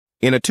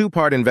In a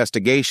two-part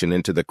investigation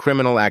into the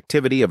criminal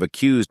activity of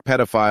accused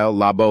pedophile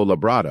Laboe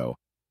Labrado,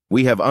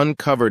 we have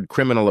uncovered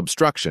criminal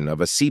obstruction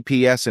of a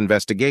CPS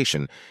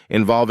investigation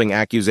involving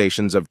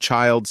accusations of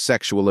child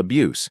sexual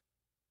abuse.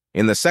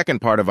 In the second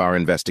part of our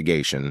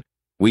investigation,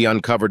 we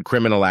uncovered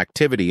criminal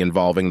activity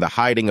involving the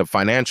hiding of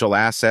financial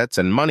assets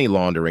and money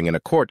laundering in a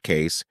court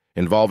case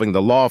involving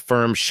the law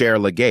firm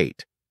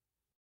Laboe.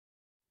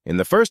 In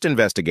the first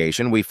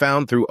investigation, we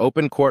found through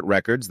open court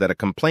records that a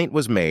complaint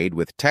was made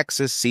with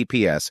Texas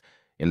CPS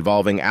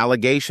involving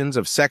allegations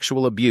of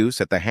sexual abuse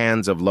at the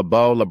hands of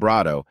Laboe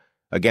Labrado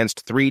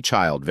against 3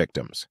 child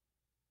victims.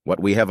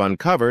 What we have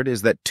uncovered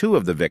is that 2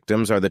 of the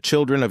victims are the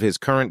children of his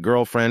current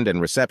girlfriend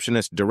and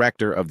receptionist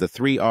director of the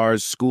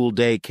 3R's school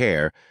day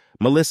care,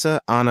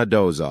 Melissa Ana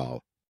Dozal.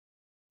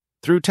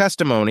 Through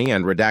testimony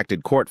and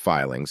redacted court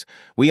filings,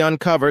 we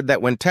uncovered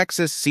that when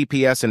Texas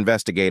CPS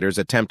investigators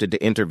attempted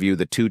to interview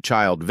the 2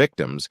 child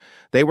victims,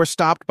 they were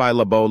stopped by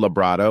Laboe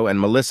Labrado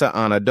and Melissa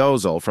Ana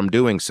Dozal from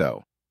doing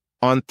so.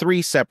 On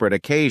 3 separate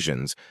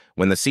occasions,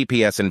 when the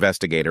CPS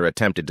investigator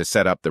attempted to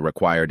set up the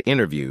required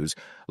interviews,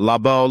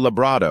 Laboe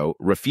Labrado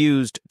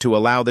refused to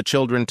allow the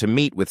children to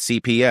meet with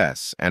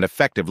CPS and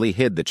effectively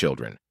hid the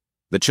children.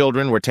 The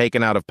children were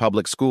taken out of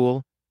public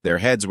school, their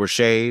heads were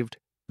shaved,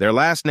 their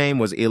last name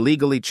was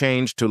illegally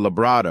changed to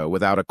Labrado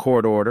without a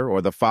court order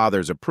or the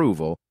father's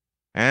approval,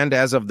 and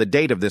as of the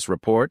date of this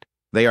report,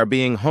 they are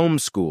being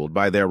homeschooled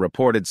by their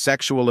reported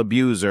sexual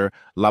abuser,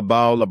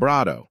 Laboe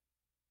Labrado.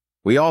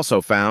 We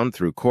also found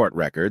through court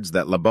records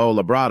that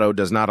Laboe Labrado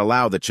does not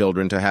allow the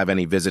children to have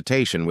any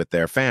visitation with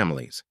their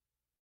families.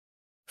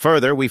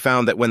 Further, we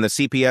found that when the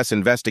CPS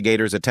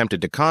investigators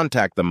attempted to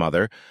contact the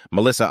mother,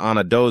 Melissa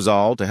Ana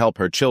Dozal, to help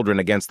her children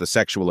against the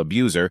sexual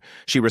abuser,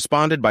 she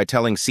responded by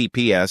telling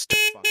CPS to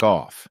fuck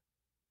off.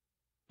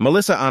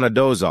 Melissa Ana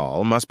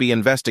Dozal must be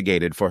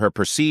investigated for her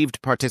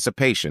perceived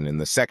participation in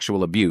the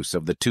sexual abuse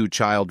of the 2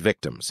 child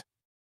victims.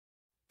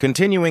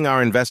 Continuing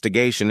our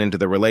investigation into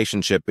the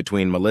relationship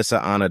between Melissa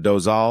Ana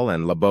Dozal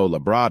and Laboe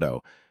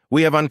Labrado,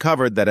 we have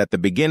uncovered that at the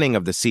beginning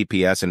of the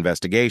CPS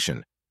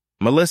investigation,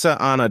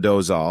 Melissa Ana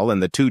Dozal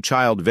and the 2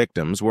 child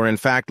victims were in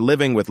fact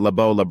living with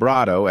Laboe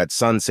Labrado at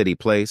Sun City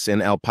Place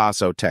in El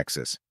Paso,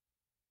 Texas.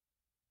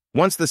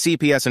 Once the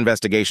CPS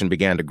investigation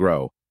began to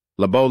grow,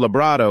 Laboe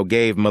Labrado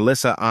gave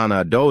Melissa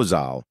Ana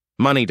Dozal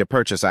money to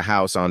purchase a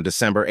house on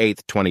December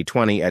 8,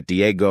 2020 at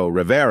Diego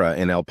Rivera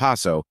in El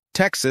Paso,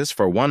 Texas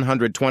for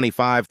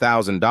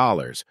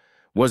 $125,000.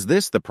 Was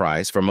this the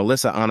price for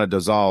Melissa Ana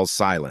Dozal's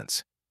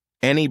silence?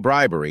 Any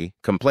bribery,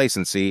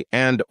 complacency,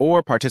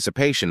 and/or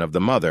participation of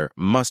the mother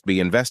must be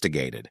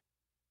investigated.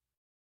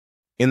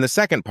 In the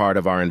second part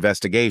of our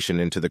investigation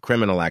into the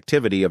criminal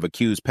activity of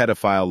accused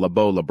pedophile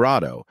Laboe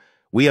Labrado,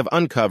 we have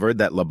uncovered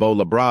that Laboe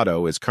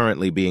Labrado is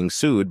currently being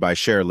sued by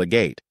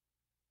Laboe.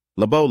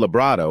 Laboe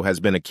Labrado has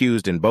been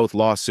accused in both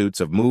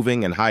lawsuits of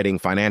moving and hiding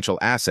financial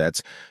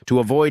assets to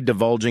avoid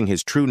divulging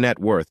his true net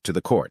worth to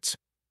the courts.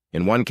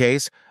 In one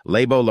case,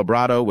 Laboe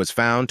Labrado was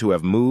found to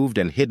have moved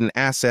and hidden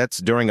assets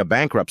during a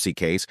bankruptcy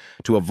case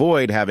to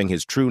avoid having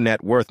his true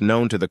net worth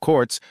known to the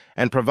courts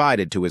and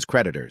provided to his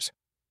creditors.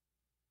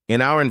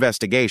 In our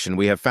investigation,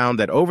 we have found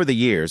that over the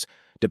years,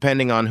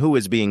 depending on who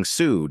is being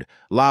sued,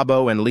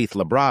 Laboe and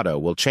Labrado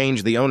will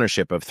change the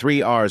ownership of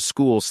 3R's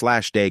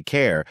school/day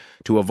care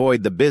to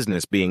avoid the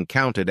business being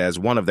counted as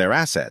one of their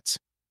assets.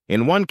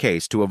 In one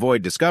case, to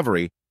avoid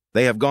discovery,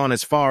 they have gone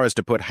as far as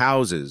to put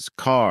houses,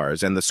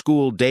 cars, and the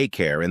school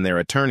daycare in their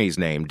attorney's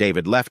name,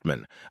 David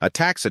Leftman, a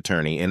tax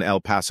attorney in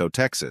El Paso,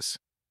 Texas.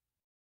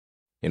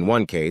 In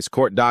one case,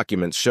 court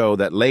documents show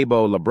that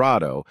Laboe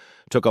Labrado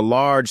took a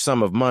large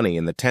sum of money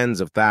in the tens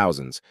of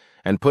thousands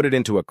and put it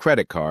into a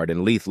credit card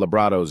in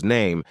Labrado's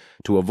name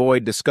to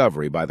avoid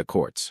discovery by the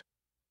courts.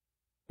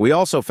 We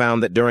also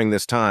found that during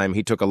this time,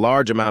 he took a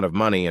large amount of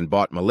money and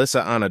bought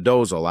Melissa Ana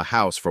Dozal a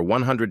house for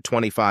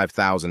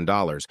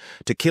 $125,000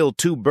 to kill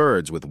 2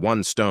 birds with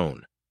 1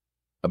 stone.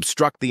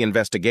 Obstruct the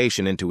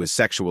investigation into his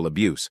sexual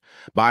abuse,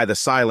 buy the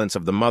silence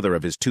of the mother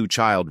of his 2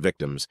 child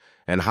victims,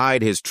 and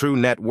hide his true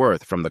net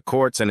worth from the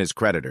courts and his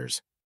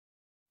creditors.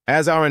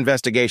 As our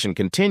investigation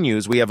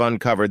continues, we have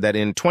uncovered that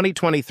in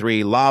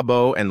 2023,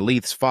 Laboe and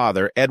Leith's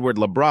father, Edward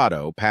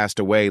Labrado, passed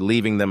away,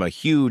 leaving them a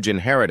huge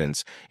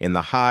inheritance in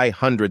the high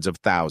hundreds of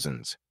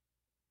thousands.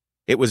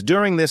 It was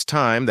during this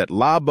time that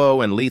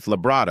Laboe and Leith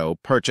Labrado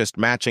purchased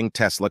matching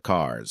Tesla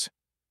cars.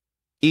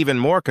 Even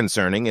more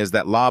concerning is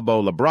that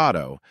Laboe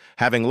Labrado,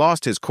 having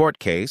lost his court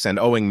case and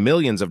owing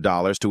millions of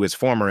dollars to his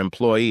former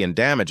employee in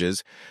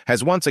damages,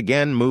 has once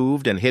again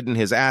moved and hidden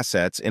his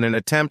assets in an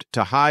attempt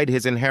to hide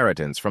his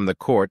inheritance from the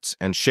courts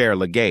and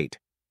Laboe.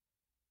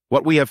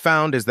 What we have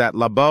found is that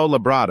Laboe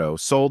Labrado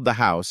sold the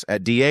house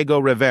at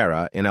Diego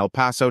Rivera in El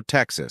Paso,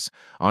 Texas,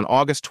 on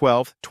August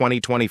 12,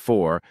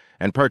 2024,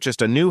 and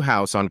purchased a new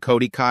house on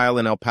Cody Kyle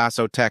in El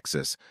Paso,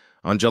 Texas,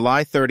 on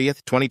July 30,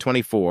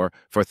 2024,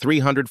 for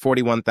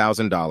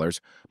 $341,000,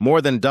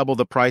 more than double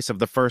the price of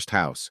the first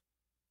house,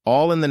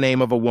 all in the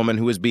name of a woman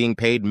who is being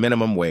paid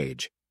minimum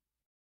wage.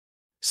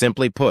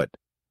 Simply put,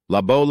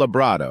 Laboe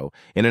Labrado,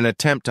 in an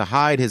attempt to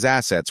hide his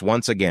assets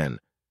once again,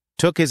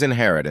 took his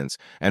inheritance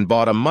and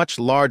bought a much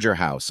larger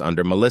house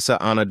under Melissa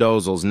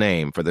Anadozal's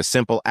name for the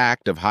simple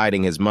act of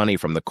hiding his money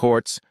from the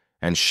courts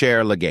and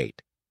share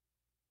legate.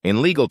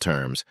 In legal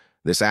terms,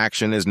 this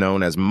action is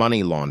known as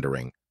money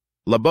laundering.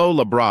 Laboe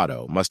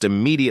Labrado must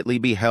immediately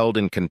be held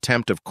in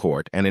contempt of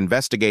court and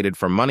investigated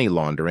for money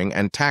laundering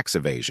and tax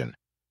evasion.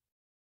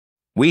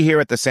 We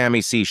here at the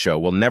Sammy C Show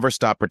will never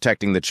stop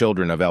protecting the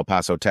children of El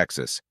Paso,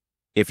 Texas.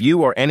 If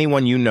you or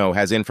anyone you know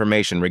has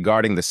information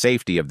regarding the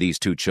safety of these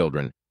two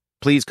children,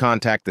 please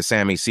contact the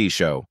Sammy C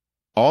Show.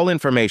 All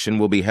information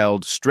will be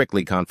held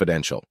strictly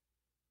confidential.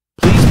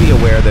 Please be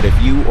aware that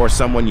if you or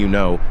someone you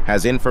know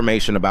has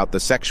information about the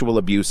sexual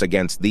abuse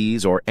against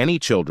these or any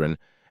children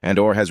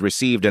and/or has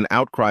received an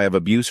outcry of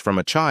abuse from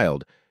a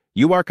child,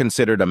 you are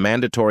considered a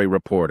mandatory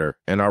reporter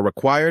and are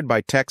required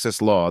by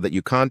Texas law that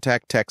you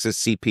contact Texas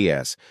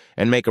CPS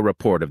and make a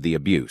report of the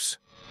abuse.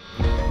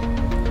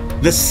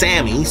 The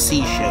Sammy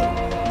C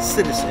Show,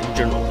 citizen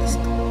journalist.